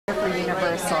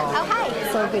Universal. Oh,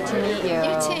 hi. So good to meet you.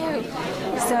 You too.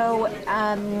 So,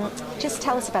 just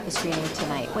tell us about the screening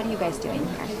tonight. What are you guys doing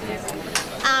here?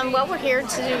 Well, we're here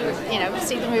to,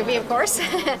 see the movie, of course,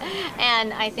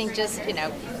 and I think just,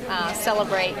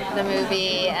 celebrate the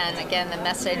movie and, again, the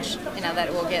message, that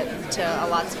it will get to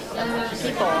lots of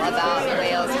people about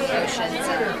whales and the oceans.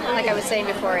 And like I was saying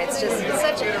before, it's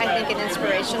such, I think, an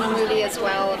inspirational movie as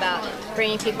well about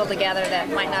bringing people together that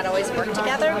might not always work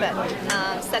together,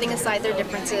 but setting aside their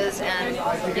differences and,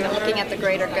 looking at the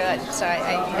greater good. So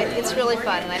it's really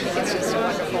fun, and I think it's just a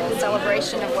wonderful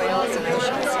celebration of whales and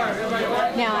oceans.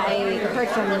 Now, I heard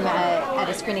from at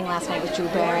a screening last night with Drew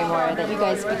Barrymore that you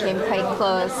guys became quite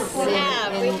close. We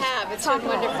have. It's been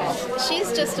wonderful.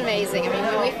 She's just amazing. I mean,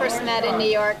 when we first met in New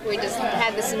York, we just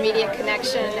had this immediate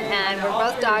connection, and we're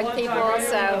both dog people,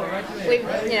 so we've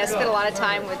spent a lot of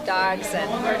time with dogs and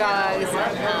her dogs,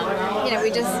 and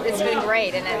it's been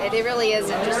great, and it really is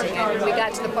interesting. And we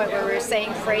got to the point where we were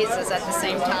saying phrases at the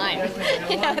same time.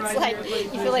 It's like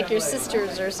you feel like you're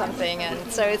sisters or something,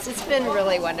 and so it's been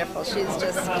really wonderful. She's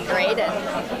just great,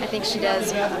 and I think she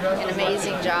does an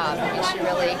amazing job. I mean, she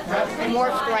really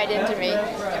morphed right into me.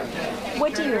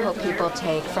 What do you hope people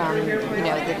take from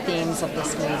the themes of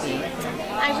this movie?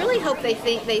 I really hope they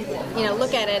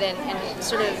look at it and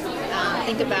sort of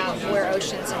think about where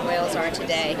oceans and whales are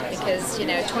today, because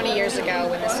 20 years ago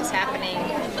when this was happening,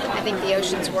 I think the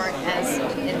oceans weren't as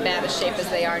in bad a shape as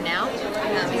they are now.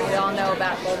 We all know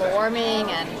about global warming,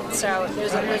 and so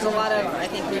there's a lot of, I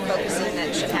think, refocusing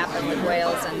that should happen with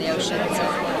whales and the oceans.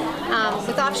 And,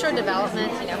 with offshore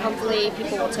development, hopefully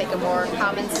people will take a more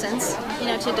common sense,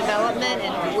 to development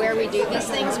and where we do these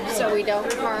things so we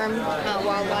don't harm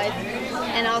wildlife.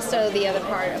 And also the other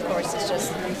part, of course, is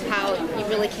just how you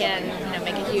really can,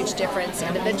 make a huge difference.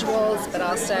 Individuals, but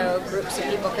also groups of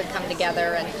people could come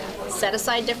together and set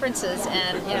aside differences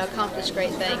and, accomplish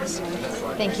great things.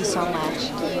 Thank you so much.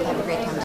 Have a great time.